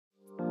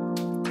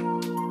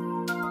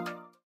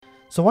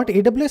So what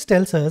AWS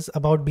tells us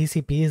about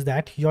BCP is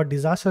that your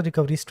disaster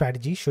recovery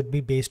strategy should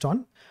be based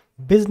on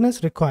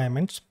business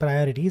requirements,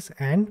 priorities,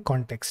 and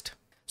context.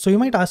 So you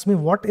might ask me,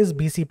 what is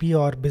BCP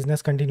or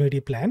business continuity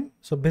plan?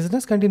 So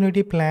business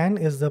continuity plan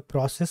is the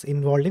process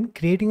involved in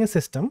creating a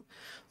system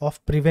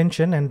of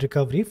prevention and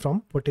recovery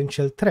from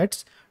potential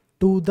threats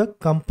to the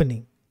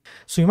company.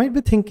 So you might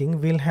be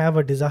thinking we'll have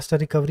a disaster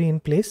recovery in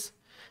place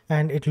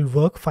and it'll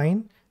work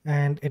fine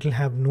and it'll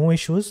have no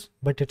issues,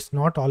 but it's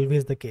not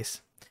always the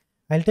case.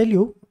 I'll tell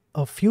you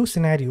a few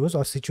scenarios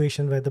or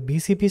situations where the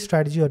BCP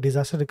strategy or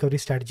disaster recovery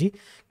strategy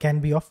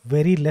can be of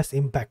very less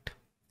impact.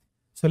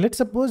 So let's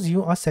suppose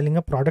you are selling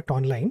a product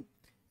online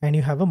and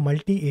you have a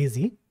multi-AZ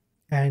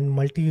and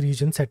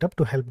multi-region setup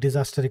to help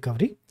disaster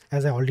recovery.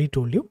 As I already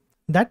told you,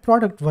 that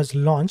product was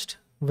launched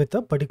with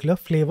a particular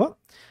flavor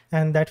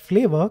and that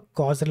flavor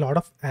caused a lot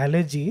of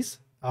allergies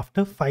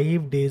after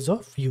 5 days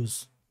of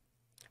use.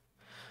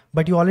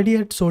 But you already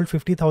had sold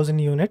 50,000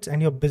 units and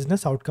your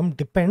business outcome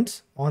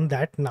depends on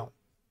that now.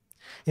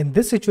 In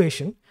this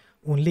situation,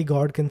 only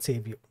God can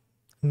save you.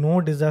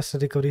 No disaster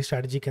recovery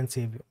strategy can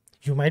save you.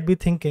 You might be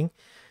thinking,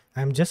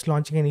 I'm just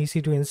launching an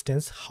EC2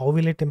 instance. How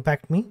will it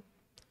impact me?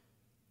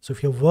 So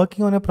if you're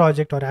working on a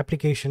project or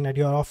application at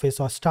your office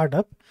or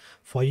startup,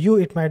 for you,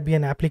 it might be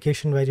an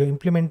application where you're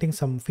implementing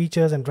some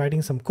features and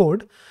writing some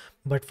code.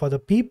 But for the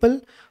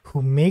people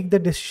who make the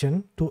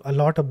decision to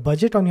allot a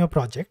budget on your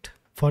project,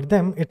 for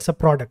them, it's a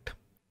product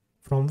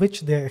from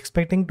which they're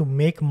expecting to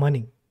make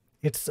money.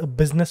 It's a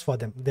business for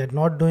them. They're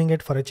not doing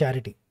it for a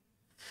charity.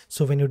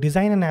 So when you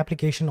design an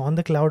application on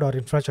the cloud or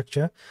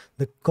infrastructure,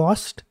 the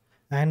cost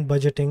and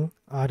budgeting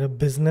are a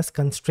business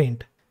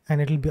constraint and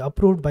it will be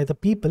approved by the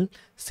people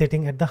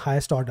sitting at the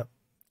highest order.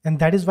 And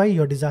that is why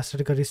your disaster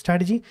recovery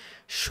strategy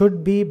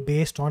should be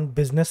based on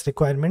business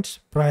requirements,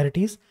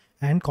 priorities,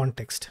 and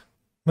context.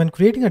 When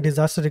creating a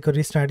disaster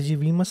recovery strategy,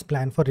 we must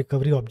plan for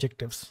recovery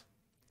objectives.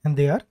 And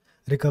they are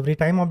recovery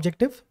time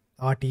objective,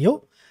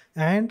 RTO,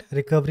 and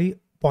recovery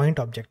point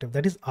objective,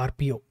 that is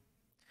RPO.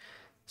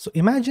 So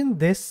imagine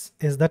this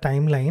is the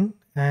timeline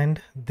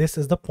and this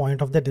is the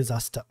point of the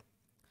disaster.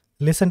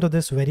 Listen to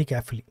this very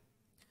carefully.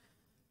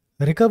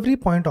 Recovery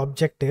point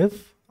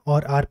objective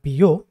or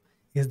RPO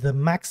is the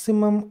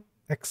maximum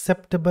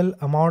acceptable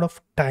amount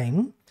of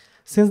time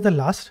since the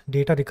last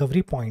data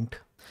recovery point.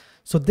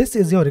 So this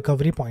is your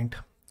recovery point.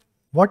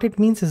 What it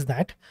means is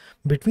that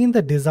between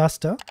the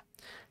disaster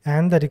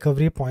and the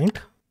recovery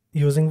point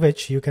using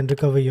which you can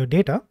recover your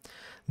data,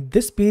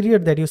 this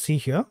period that you see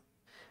here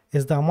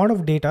is the amount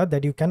of data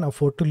that you can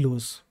afford to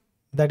lose.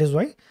 That is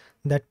why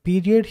that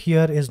period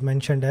here is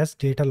mentioned as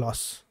data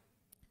loss.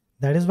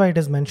 That is why it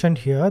is mentioned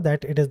here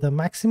that it is the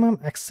maximum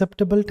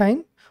acceptable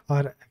time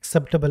or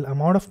acceptable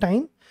amount of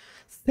time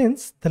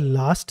since the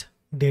last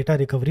data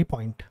recovery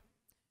point.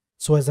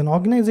 So as an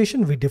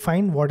organization, we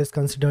define what is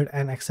considered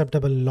an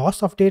acceptable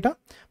loss of data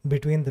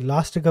between the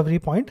last recovery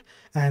point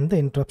and the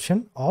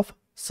interruption of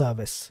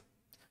service.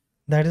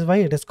 That is why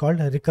it is called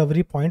a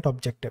recovery point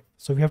objective.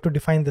 So we have to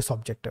define this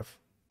objective.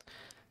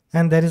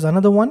 And there is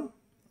another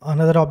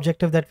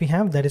objective that we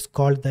have that is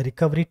called the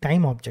recovery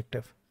time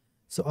objective.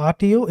 So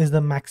RTO is the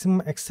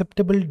maximum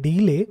acceptable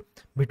delay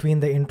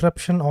between the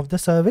interruption of the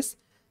service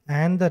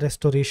and the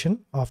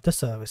restoration of the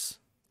service,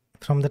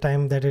 from the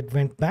time that it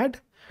went bad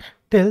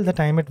till the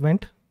time it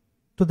went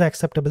to the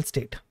acceptable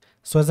state.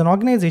 So as an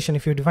organization,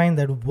 if you define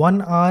that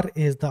 1 hour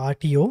is the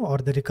RTO or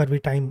the recovery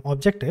time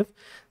objective,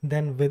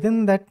 then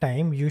within that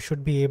time, you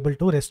should be able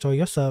to restore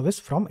your service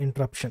from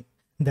interruption.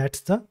 That's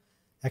the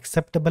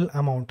acceptable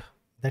amount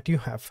that you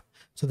have.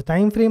 So the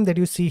time frame that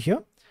you see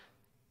here,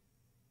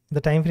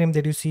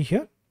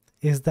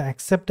 is the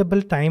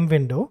acceptable time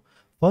window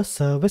for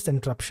service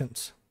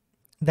interruptions.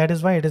 That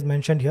is why it is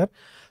mentioned here,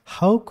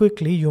 how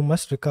quickly you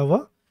must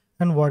recover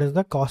and what is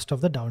the cost of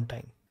the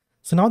downtime.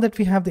 So now that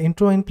we have the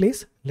intro in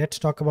place, let's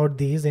talk about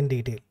these in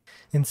detail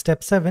in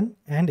step 7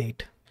 and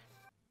 8.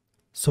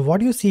 So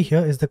what you see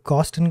here is the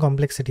cost and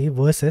complexity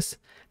versus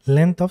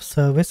length of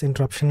service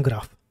interruption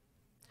graph.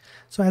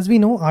 So as we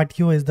know,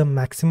 RTO is the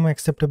maximum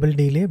acceptable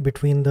delay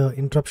between the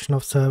interruption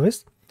of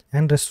service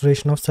and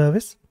restoration of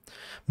service.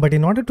 But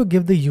in order to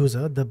give the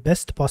user the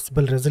best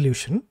possible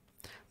resolution,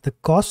 the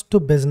cost to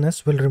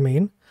business will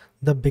remain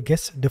the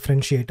biggest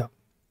differentiator.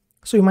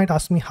 So you might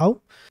ask me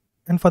how?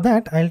 And for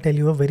that, I'll tell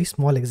you a very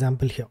small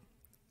example here.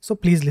 So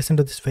please listen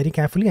to this very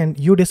carefully and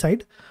you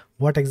decide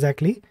what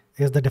exactly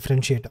is the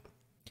differentiator.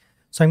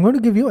 So I'm going to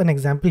give you an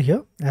example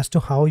here as to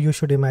how you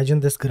should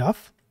imagine this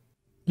graph.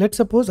 Let's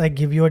suppose I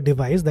give you a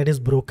device that is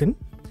broken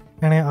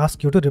and I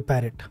ask you to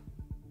repair it.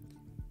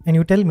 And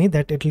you tell me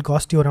that it will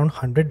cost you around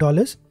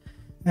 $100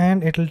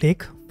 and it will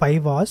take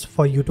 5 hours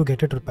for you to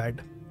get it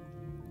repaired.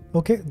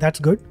 Okay, that's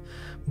good,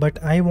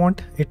 but I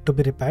want it to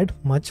be repaired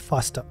much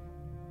faster.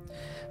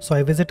 So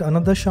I visit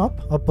another shop,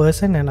 a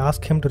person, and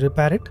ask him to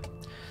repair it.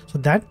 So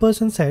that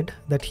person said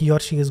that he or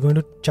she is going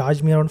to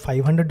charge me around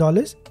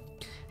 $500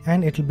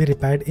 and it will be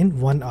repaired in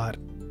 1 hour.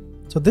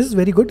 So this is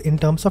very good in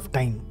terms of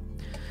time,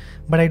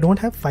 but I don't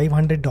have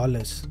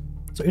 $500.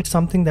 So it's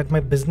something that my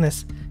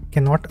business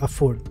cannot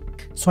afford.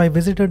 So I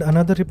visited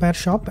another repair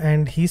shop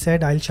and he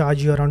said, I'll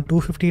charge you around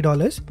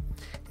 $250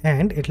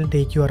 and it'll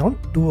take you around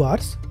 2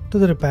 hours to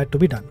the repair to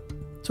be done.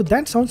 So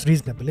that sounds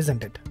reasonable,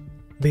 isn't it?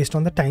 Based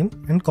on the time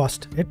and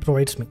cost it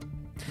provides me.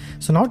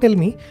 So now tell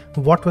me,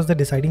 what was the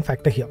deciding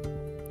factor here?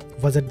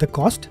 Was it the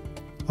cost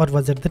or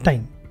was it the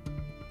time?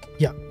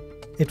 Yeah,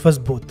 it was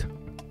both,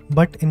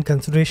 but in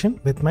consideration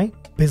with my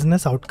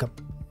business outcome.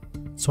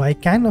 So I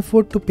can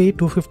afford to pay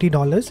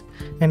 $250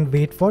 and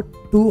wait for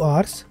 2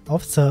 hours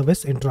of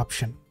service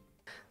interruption.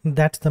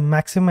 That's the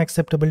maximum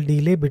acceptable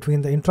delay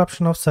between the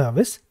interruption of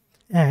service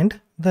and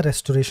the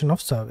restoration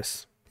of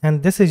service.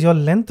 And this is your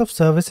length of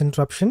service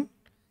interruption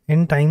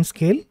in time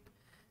scale.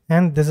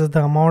 And this is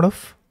the amount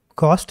of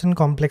cost and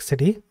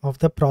complexity of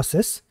the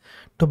process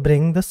to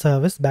bring the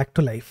service back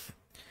to life.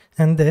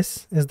 And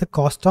this is the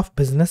cost of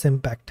business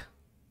impact.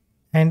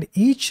 And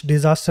each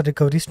disaster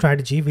recovery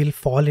strategy will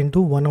fall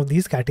into one of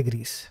these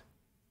categories,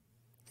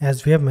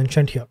 as we have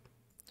mentioned here.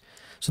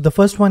 So the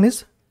first one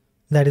is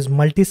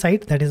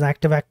multi-site, that is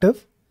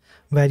active,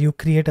 where you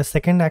create a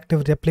second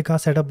active replica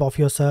setup of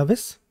your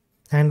service,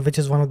 and which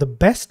is one of the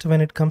best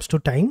when it comes to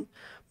time,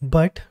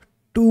 but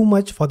too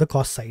much for the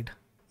cost side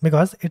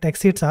because it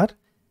exceeds our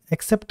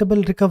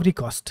acceptable recovery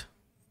cost.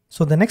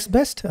 So the next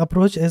best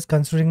approach is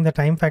considering the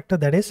time factor,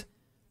 that is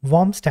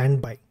warm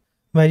standby,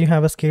 where you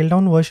have a scaled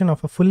down version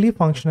of a fully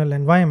functional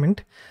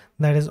environment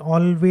that is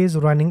always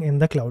running in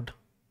the cloud.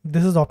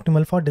 This is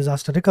optimal for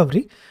disaster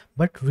recovery,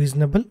 but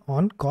reasonable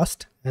on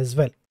cost as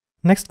well.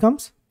 Next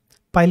comes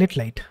pilot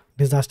light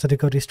disaster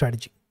recovery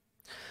strategy.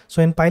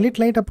 So in pilot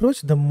light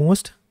approach, the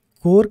most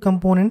core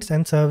components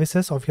and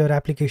services of your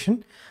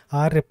application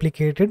are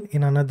replicated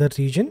in another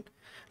region,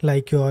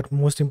 like your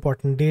most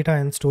important data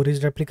and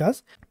storage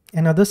replicas,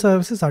 and other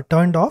services are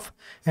turned off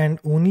and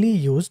only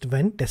used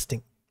when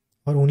testing,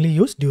 or only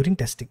used during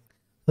testing.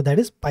 So that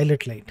is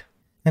pilot light.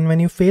 And when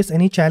you face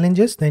any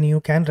challenges, then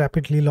you can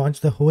rapidly launch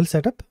the whole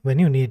setup when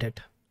you need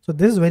it. So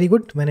this is very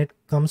good when it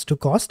comes to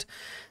cost,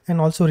 and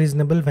also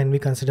reasonable when we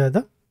consider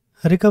the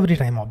recovery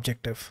time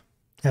objective,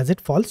 as it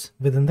falls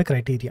within the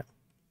criteria.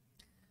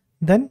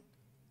 Then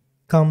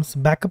comes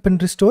backup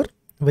and restore,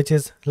 which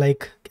is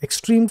like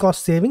extreme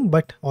cost saving,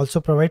 but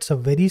also provides a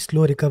very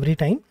slow recovery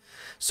time.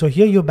 So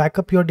here you back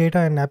up your data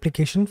and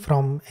application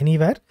from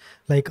anywhere,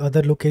 like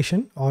other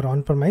location or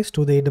on-premise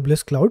to the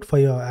AWS cloud for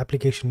your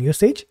application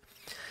usage.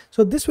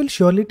 So this will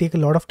surely take a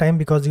lot of time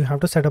because you have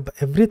to set up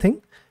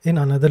everything in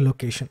another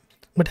location.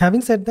 But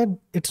having said that,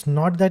 it's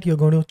not that you're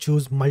going to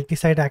choose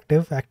multi-site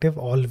active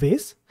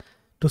always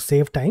to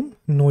save time.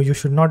 No, you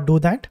should not do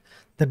that.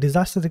 The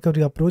disaster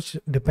recovery approach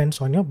depends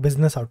on your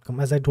business outcome,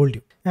 as I told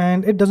you.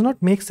 And it does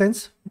not make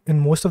sense in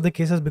most of the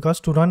cases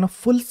because to run a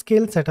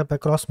full-scale setup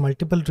across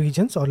multiple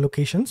regions or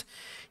locations,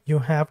 you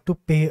have to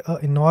pay an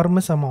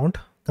enormous amount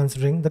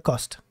considering the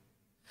cost.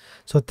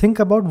 So think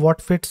about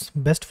what fits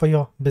best for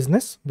your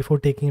business before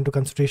taking into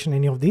consideration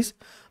any of these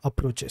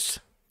approaches.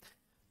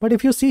 But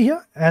if you see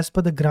here, as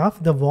per the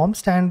graph, the warm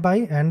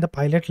standby and the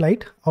pilot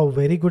light are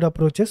very good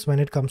approaches when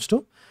it comes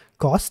to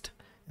cost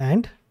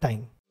and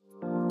time.